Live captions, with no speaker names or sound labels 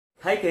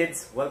Hi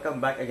kids! Welcome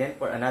back again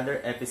for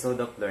another episode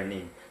of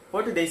learning.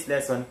 For today's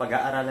lesson,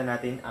 pag-aaralan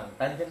natin ang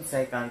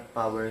Tangent-Secant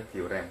power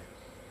theorem.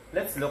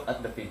 Let's look at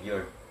the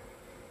figure.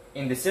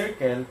 In the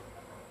circle,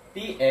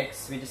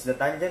 Tx, which is the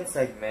tangent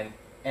segment,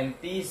 and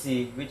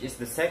Tz, which is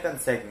the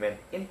secant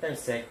segment,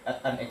 intersect at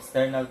an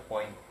external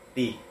point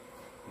T.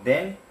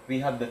 Then,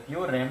 we have the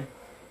theorem,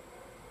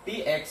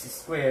 Tx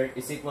squared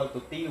is equal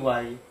to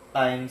Ty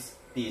times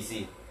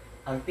Tz.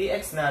 Ang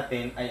Tx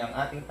natin ay ang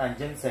ating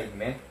tangent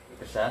segment,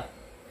 ito siya.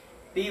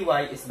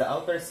 Ty is the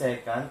outer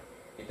secant,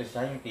 ito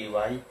siya yung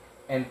Ty,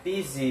 and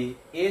Tz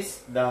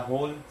is the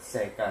whole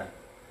secant.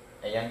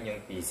 Ayan yung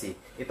Tz.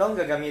 Ito ang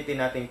gagamitin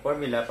nating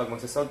formula pag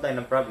magsasolve tayo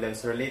ng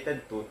problems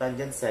related to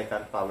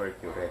Tangent-Secant power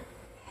theorem.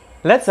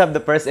 Let's have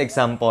the first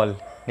example.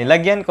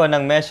 Nilagyan ko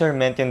ng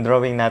measurement yung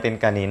drawing natin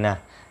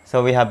kanina.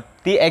 So we have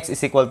Tx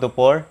is equal to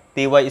 4,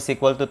 Ty is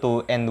equal to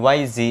 2, and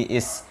Yz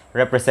is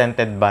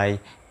represented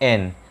by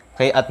n.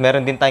 Okay, at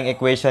meron din tayong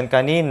equation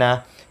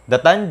kanina. The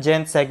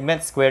tangent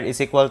segment square is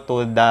equal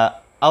to the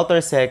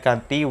outer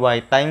secant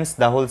Ty times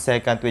the whole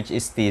secant, which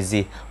is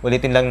Tz.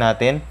 Ulitin lang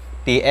natin.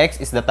 Tx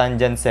is the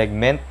tangent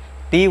segment,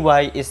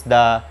 Ty is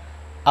the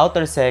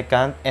outer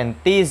secant, and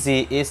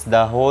Tz is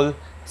the whole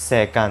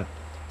secant.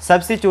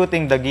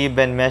 Substituting the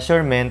given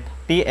measurement,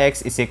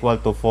 Tx is equal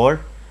to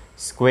 4,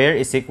 square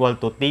is equal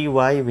to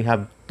Ty, we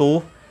have 2,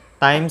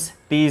 times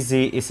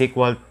Tz is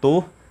equal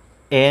to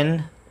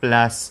n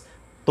plus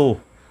 2.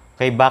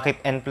 Okay, bakit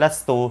n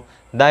plus 2?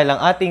 Dahil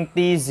ang ating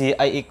Tz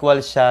ay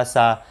equal siya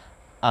sa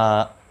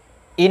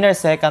inner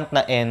secant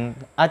na n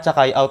at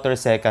saka yung outer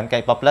secant, kaya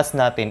ipa-plus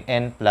natin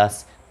n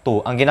plus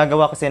 2. Ang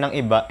ginagawa kasi ng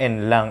iba,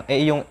 n lang.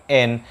 Yung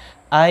n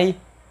ay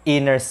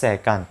inner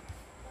secant.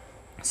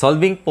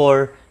 Solving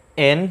for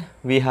n,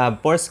 we have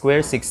 4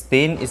 square,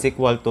 16 is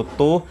equal to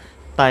 2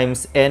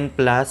 times n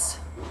plus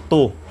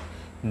 2.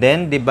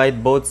 Then, divide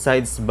both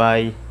sides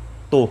by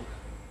 2.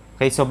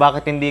 Okay, so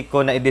bakit hindi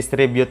ko na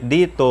i-distribute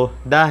dito?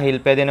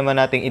 Dahil pwede naman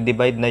nating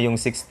i-divide na yung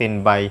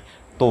 16 by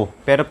 2.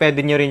 Pero pwede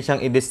nyo rin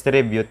siyang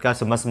i-distribute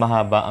kaso mas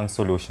mahaba ang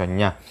solution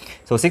niya.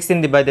 So, 16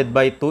 divided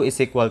by 2 is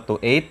equal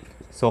to 8.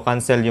 So,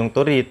 cancel yung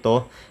 2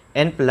 rito.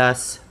 N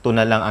plus 2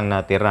 na lang ang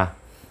natira.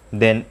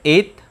 Then,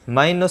 8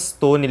 minus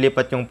 2,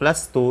 nilipat yung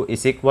plus 2,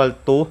 is equal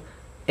to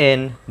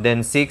n.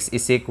 Then, 6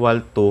 is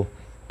equal to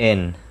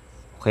n.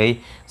 Okay?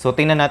 So,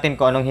 tingnan natin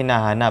kung anong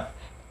hinahanap.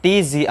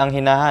 Tz ang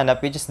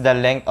hinahanap, which is the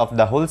length of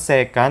the whole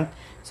secant.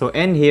 So,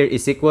 n here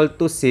is equal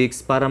to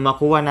 6. Para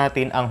makuha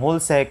natin ang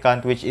whole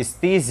secant, which is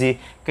Tz,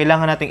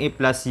 kailangan natin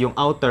i-plus yung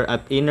outer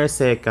at inner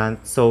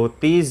secant. So,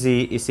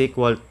 Tz is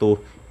equal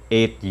to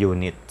 8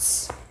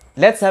 units.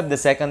 Let's have the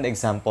second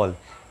example.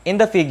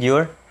 In the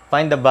figure,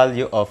 find the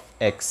value of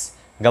x.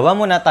 Gawa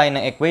muna tayo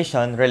ng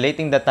equation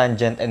relating the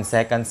tangent and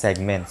secant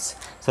segments.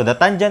 So, the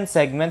tangent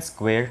segment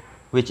square,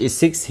 which is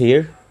 6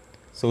 here.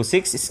 So,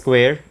 6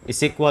 square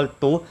is equal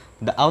to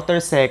the outer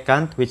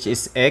secant, which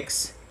is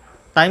x,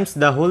 times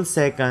the whole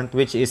secant,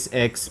 which is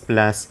x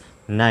plus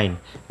 9.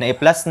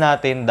 Na-i-plus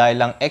natin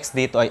dahil ang x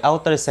dito ay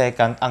outer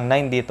secant, ang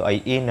 9 dito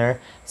ay inner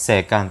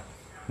secant.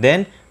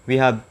 Then, we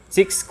have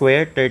 6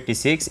 square,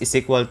 36 is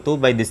equal to,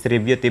 by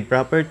distributive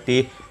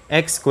property,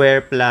 x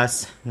square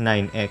plus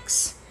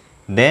 9x.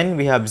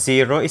 Then, we have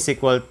 0 is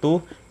equal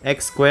to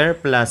x square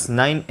plus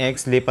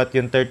 9x, lipat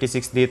yung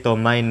 36 dito,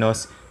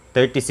 minus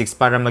 36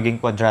 para maging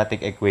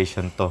quadratic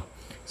equation to.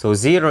 So,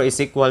 0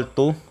 is equal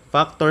to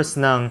factors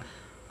ng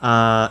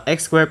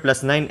x squared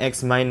plus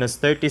 9x minus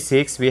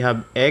 36. We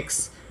have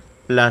x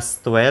plus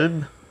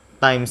 12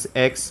 times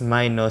x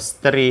minus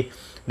 3.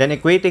 Then,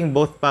 equating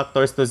both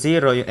factors to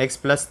 0, yung x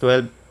plus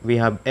 12, we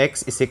have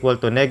x is equal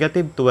to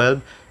negative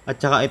 12.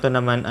 At saka ito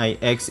naman ay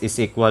x is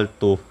equal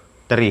to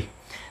 3.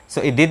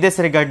 So,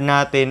 i-disregard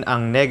natin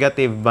ang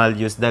negative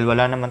values dahil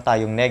wala naman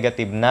tayong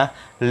negative na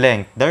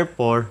length.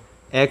 Therefore,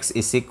 x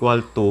is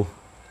equal to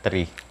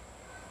 3.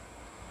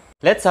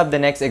 Let's have the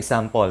next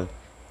example.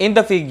 In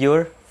the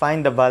figure,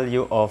 find the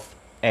value of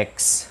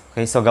x.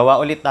 Okay, so gawa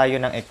ulit tayo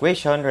ng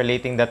equation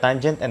relating the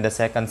tangent and the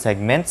secant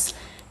segments.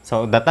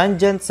 So, the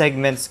tangent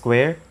segment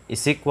square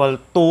is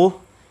equal to,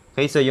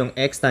 okay, so yung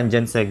x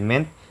tangent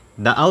segment,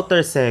 the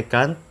outer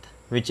secant,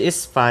 which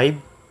is 5,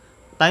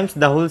 times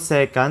the whole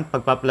secant,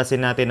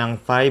 pagpaplasin natin ng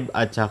 5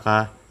 at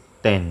saka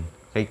 10.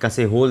 Okay,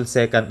 kasi whole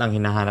secant ang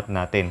hinahanap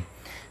natin.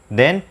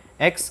 Then,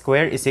 x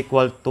squared is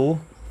equal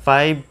to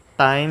 5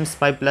 times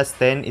 5 plus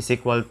 10 is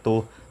equal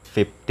to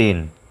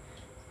 15.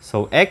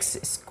 So, x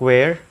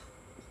squared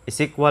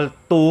is equal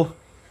to,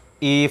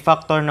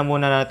 i-factor na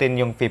muna natin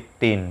yung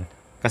 15.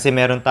 Kasi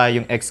meron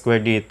tayong x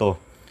squared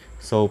dito.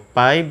 So,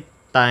 5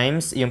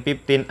 times, yung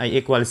 15 ay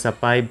equal sa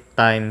 5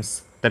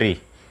 times 3.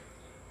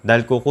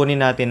 Dahil kukunin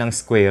natin ang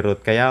square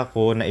root, kaya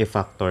ako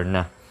na-i-factor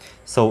na.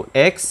 So,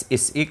 x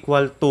is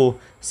equal to,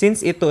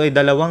 since ito ay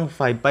dalawang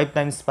 5, 5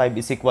 times 5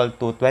 is equal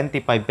to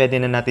 25,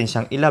 pwede na natin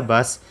siyang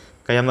ilabas.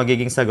 Kaya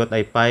magiging sagot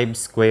ay 5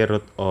 square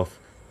root of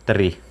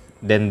 3.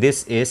 Then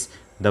this is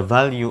the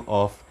value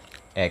of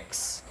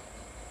x.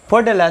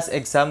 For the last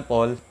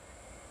example,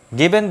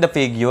 given the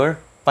figure,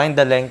 find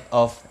the length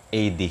of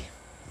AD.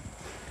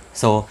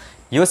 So,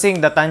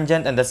 Using the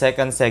tangent and the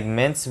secant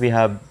segments, we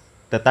have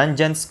the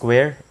tangent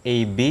square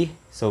AB.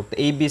 So the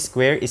AB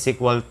square is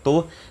equal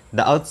to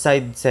the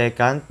outside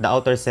secant, the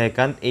outer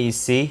secant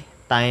AC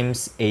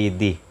times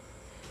AD.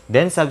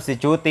 Then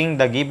substituting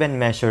the given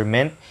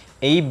measurement,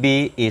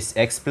 AB is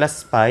x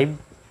plus 5.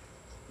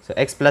 So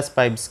x plus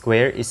 5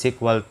 square is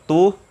equal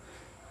to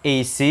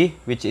AC,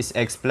 which is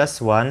x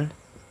plus 1,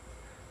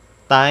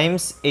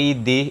 times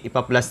AD,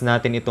 ipa-plus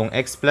natin itong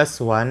x plus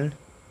 1,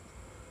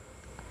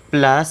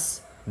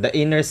 plus the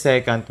inner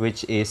secant,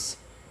 which is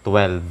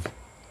 12.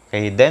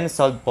 Okay, then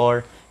solve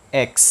for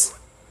x.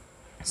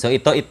 So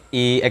ito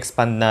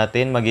i-expand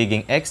natin,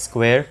 magiging x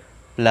square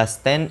plus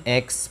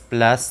 10x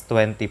plus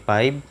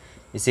 25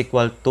 is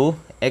equal to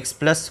x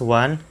plus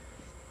 1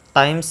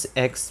 times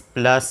x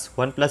plus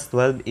 1 plus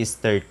 12 is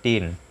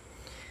 13.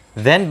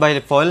 Then by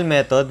the FOIL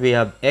method, we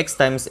have x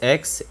times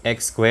x,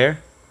 x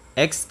square,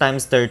 x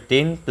times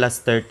 13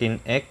 plus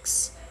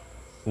 13x,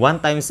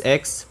 1 times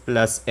x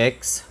plus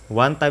x,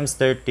 1 times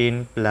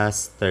 13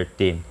 plus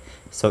 13.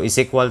 So is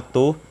equal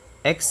to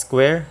x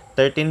square,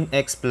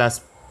 13x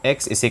plus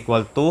x is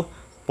equal to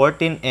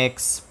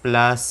 14x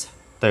plus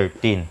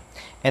 13.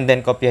 And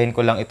then kopyahin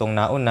ko lang itong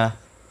nauna,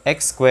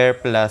 x square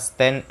plus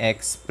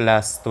 10x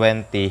plus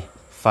 25.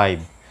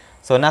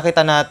 So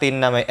nakita natin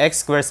na may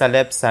x square sa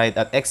left side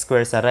at x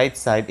square sa right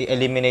side,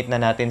 i-eliminate na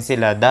natin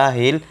sila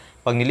dahil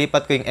pag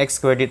nilipat ko yung x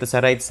square dito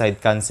sa right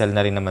side, cancel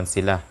na rin naman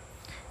sila.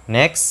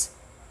 Next,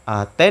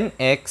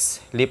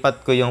 10x,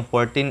 lipat ko yung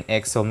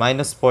 14x, so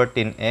minus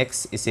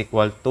 14x is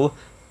equal to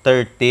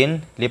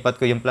 13. Lipat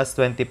ko yung plus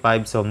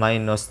 25, so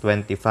minus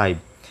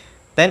 25.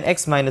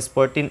 10x minus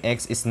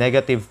 14x is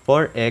negative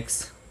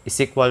 4x is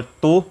equal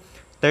to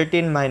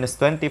 13 minus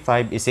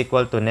 25 is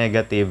equal to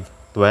negative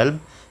 12.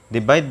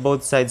 Divide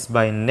both sides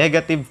by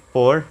negative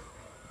 4,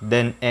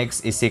 then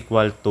x is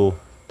equal to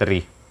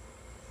 3.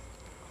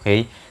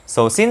 Okay,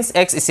 so since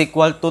x is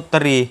equal to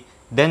 3,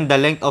 then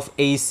the length of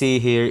AC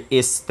here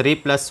is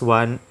 3 plus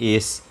 1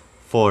 is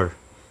 4.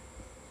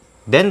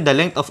 Then the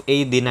length of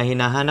AD na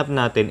hinahanap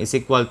natin is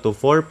equal to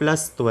 4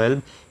 plus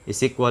 12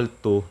 is equal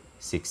to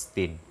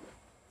 16.